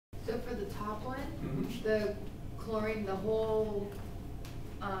So for the top one, the chlorine, the whole,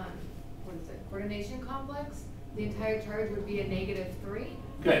 what is it, coordination complex, the entire charge would be a -3.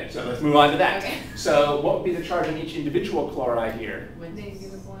 Good, so let's move on to that. Okay. So what would be the charge on each individual chloride here?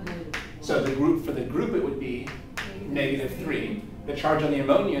 -1. So the group, for the group it would be -3. The charge on the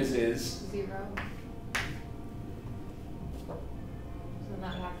ammonias is 0. So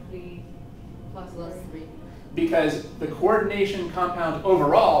that would have to be +3. because the coordination compound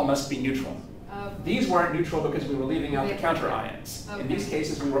overall must be neutral. These weren't neutral because we were leaving out the counter ions. In these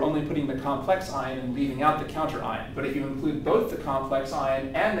cases, we were only putting the complex ion and leaving out the counter ion. But if you include both the complex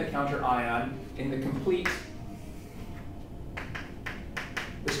ion and the counter ion in the complete,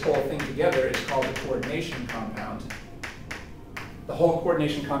 this whole thing together is called the coordination compound. The whole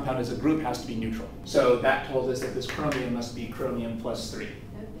coordination compound as a group has to be neutral. So that told us that this chromium must be chromium +3.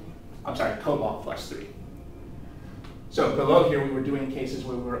 I'm sorry, cobalt +3. So below here, we were doing cases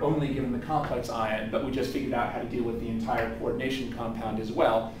where we were only given the complex ion, but we just figured out how to deal with the entire coordination compound as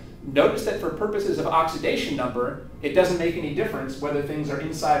well. Notice that for purposes of oxidation number, it doesn't make any difference whether things are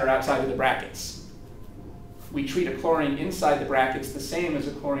inside or outside of the brackets. We treat a chlorine inside the brackets the same as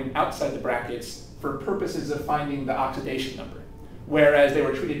a chlorine outside the brackets for purposes of finding the oxidation number, whereas they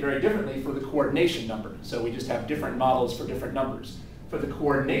were treated very differently for the coordination number. So we just have different models for different numbers. For the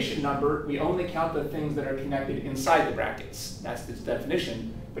coordination number, we only count the things that are connected inside the brackets. That's its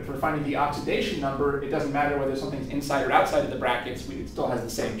definition. But for finding the oxidation number, it doesn't matter whether something's inside or outside of the brackets, it still has the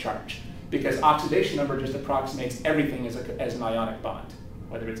same charge. Because oxidation number just approximates everything as an ionic bond,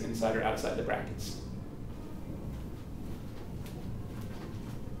 whether it's inside or outside the brackets.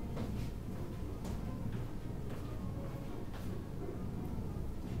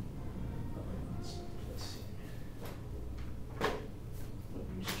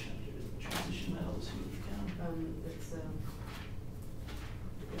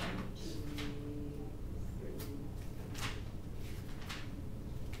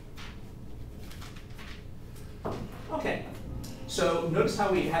 Okay, so notice how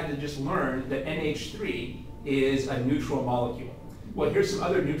we had to just learn that NH3 is a neutral molecule. Well, here's some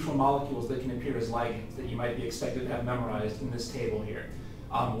other neutral molecules that can appear as ligands that you might be expected to have memorized in this table here.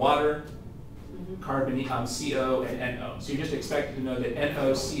 Water, carbon, CO, and NO. So you're just expected to know that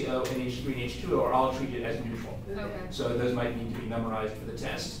NO, CO, NH3, and H2O are all treated as neutral. Okay. So those might need to be memorized for the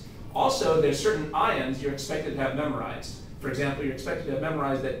test. Also, there's certain ions you're expected to have memorized. For example, you're expected to have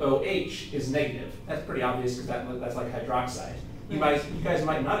memorized that OH is negative. That's pretty obvious because that's like hydroxide. You guys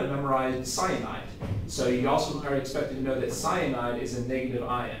might not have memorized cyanide. So you also are expected to know that cyanide is a negative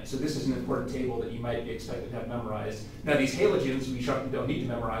ion. So this is an important table that you might be expected to have memorized. Now these halogens we don't need to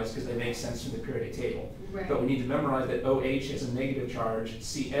memorize because they make sense from the periodic table. Right. But we need to memorize that OH has a negative charge,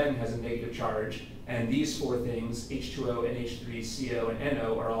 CN has a negative charge, and these four things, H2O, NH3, CO, and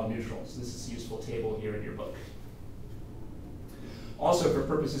NO, are all neutral. So this is a useful table here in your book. Also, for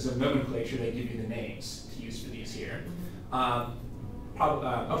purposes of nomenclature, they give you the names to use for these here.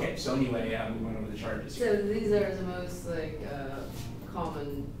 Okay, so anyway, we went over the charges here. So these are the most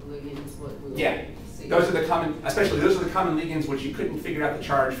common ligands. What we see. Those are the common, especially those are the common ligands which you couldn't figure out the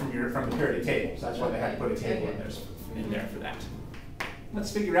charge from the periodic table. So that's why they had to put a table in there for that. Let's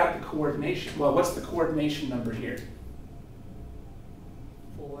figure out the coordination. Well, what's the coordination number here?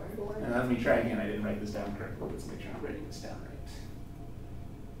 4. And let me try again. I didn't write this down correctly. Let's make sure I'm writing this down right.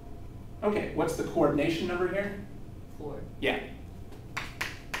 Okay, what's the coordination number here? 4. Yeah.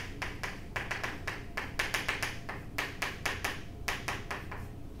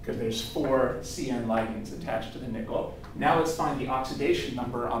 Because there's 4 CN ligands attached to the nickel. Now let's find the oxidation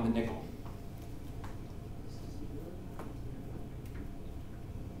number on the nickel.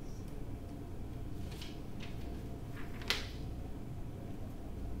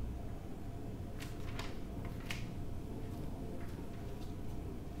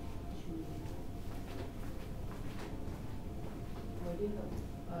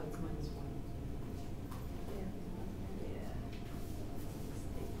 It's -1.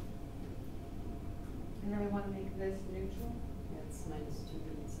 And then we want to make this neutral? Yeah, it's -2,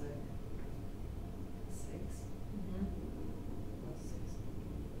 it's 6. +6.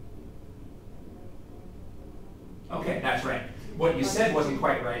 Okay, that's right. What you said wasn't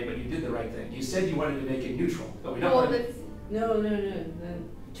quite right, but you did the right thing. You said you wanted to make it neutral, but we don't want to. No.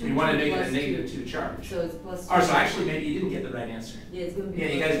 We want to make it a -2 charge. So it's +2. Oh, so actually maybe you didn't get the right answer. Yeah, it's going to be.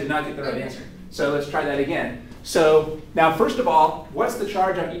 Yeah, you guys did not get the right answer. So let's try that again. So now, first of all, what's the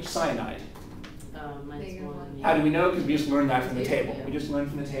charge on each cyanide? -1. How do we know? Because we just learned that from the table. Yeah. We just learned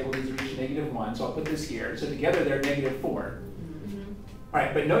from the table these are each -1. So I'll put this here. So together they're -4. All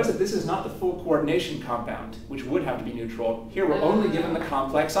right, but notice that this is not the full coordination compound, which would have to be neutral. Here we're only given the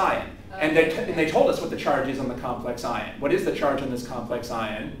complex ion. And they told us what the charge is on the complex ion. What is the charge on this complex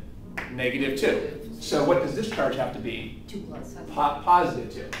ion? -2. So what does this charge have to be? 2+.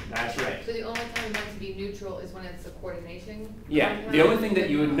 +2. That's right. So the only time it has to be neutral is when it's a coordination? Yeah, compound? the only thing that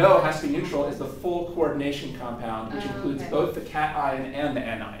you would know has to be neutral is the full coordination compound, which includes okay. both the cation and the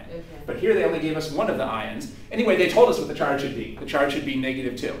anion. Okay. But here they only gave us one of the ions. Anyway, they told us what the charge should be. The charge should be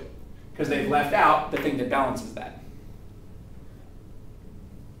 -2, because they've left out the thing that balances that.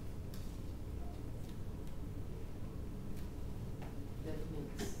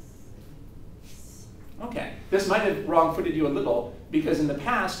 Okay, this might have wrong-footed you a little, because in the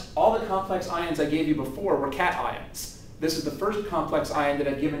past, all the complex ions I gave you before were cations. This is the first complex ion that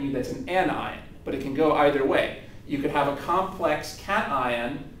I've given you that's an anion, but it can go either way. You could have a complex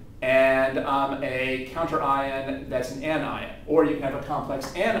cation and a counter ion that's an anion, or you can have a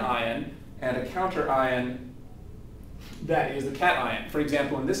complex anion and a counter ion that is the cation. For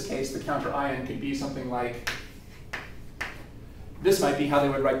example, in this case, the counter ion could be something like, this might be how they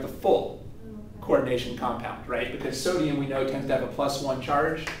would write the full coordination compound, right? Because sodium, we know, tends to have a +1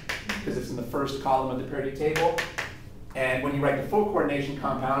 charge because it's in the first column of the periodic table. And when you write the full coordination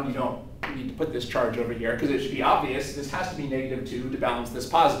compound, you don't need to put this charge over here because it should be obvious this has to be -2 to balance this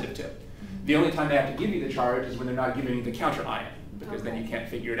 +2. The only time they have to give you the charge is when they're not giving you the counter ion, because then you can't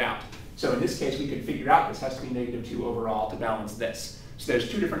figure it out. So in this case, we could figure out this has to be -2 overall to balance this. So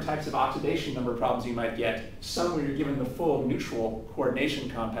there's two different types of oxidation number problems you might get. Some where you're given the full neutral coordination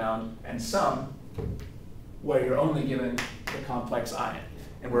compound, and some where you're only given the complex ion.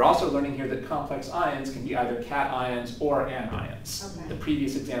 And we're also learning here that complex ions can be either cations or anions. Okay. The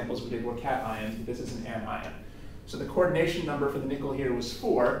previous examples we did were cations, but this is an anion. So the coordination number for the nickel here was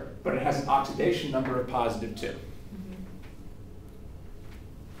 4, but it has an oxidation number of +2.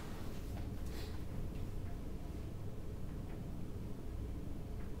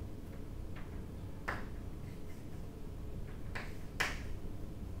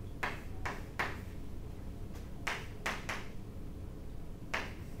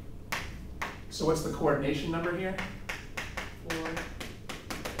 So what's the coordination number here? 4.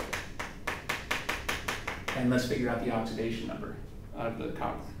 And let's figure out the oxidation number of the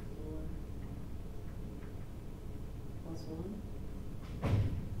copper. 4 + 1.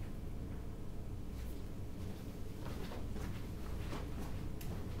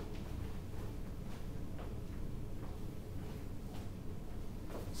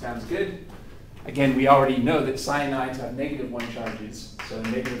 Sounds good. Again, we already know that cyanides have -1 charges, so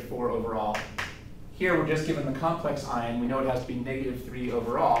 -4 overall. Here we're just given the complex ion. We know it has to be -3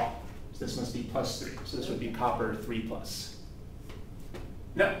 overall, so this must be +3. So this would be copper 3+.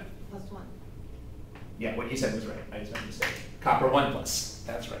 No. +1. Yeah, what you said was right. I just made a mistake. Copper 1+.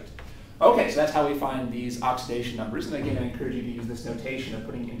 That's right. Okay, so that's how we find these oxidation numbers. And again, I encourage you to use this notation of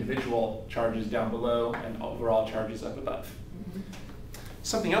putting individual charges down below and overall charges up above.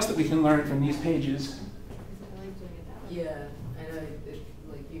 Something else that we can learn from these pages. I like doing it that way. Yeah, I know,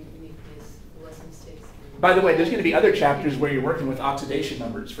 like you make these less mistakes. By the way, there's going to be other chapters where you're working with oxidation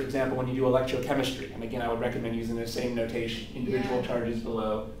numbers. For example, when you do electrochemistry. And again, I would recommend using the same notation, individual charges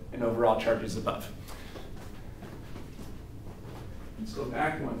below and overall charges above. Let's go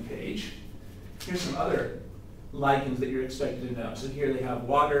back one page. Here's some other ligands that you're expected to know. So here they have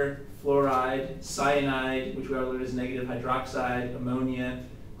water, fluoride, cyanide, which we already learned is negative hydroxide, ammonia,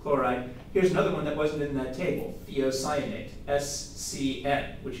 chloride. Here's another one that wasn't in that table, thiocyanate,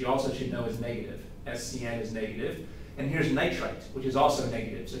 SCN, which you also should know is negative. SCN is negative. And here's nitrite, which is also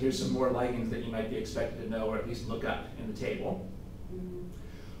negative. So here's some more ligands that you might be expected to know or at least look up in the table.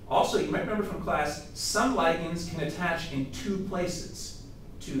 Also, you might remember from class, some ligands can attach in 2 places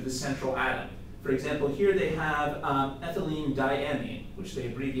to the central atom. For example, here they have ethylenediamine, which they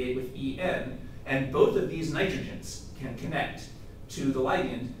abbreviate with EN, and both of these nitrogens can connect to the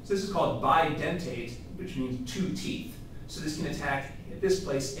ligand. So this is called bidentate, which means 2 teeth. So this can attack at this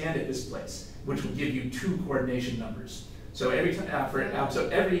place and at this place, which will give you 2 coordination numbers. So every time, so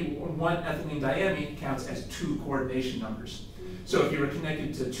every one ethylenediamine counts as 2 coordination numbers. So if you were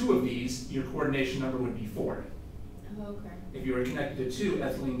connected to 2 of these, your coordination number would be 4. Oh, okay. If you were connected to 2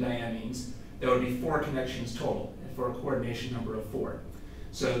 ethylenediamines, there would be 4 connections total for a coordination number of 4.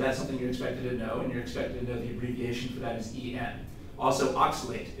 So that's something you're expected to know, and you're expected to know the abbreviation for that is EN. Also,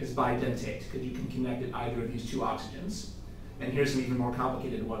 oxalate is bidentate, because you can connect at either of these 2 oxygens. And here's some even more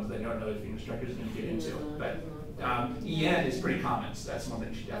complicated ones that I don't know if your instructor is going to get into. But EN is pretty common, so that's one that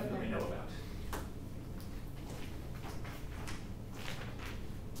you should definitely know about.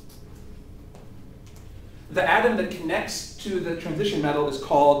 The atom that connects to the transition metal is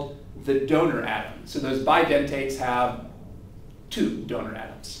called the donor atom. So those bidentates have 2 donor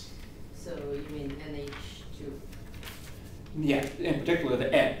atoms. So you mean NH2? Yeah, in particular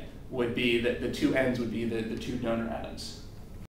the N would be, the 2 N's would be the 2 donor atoms.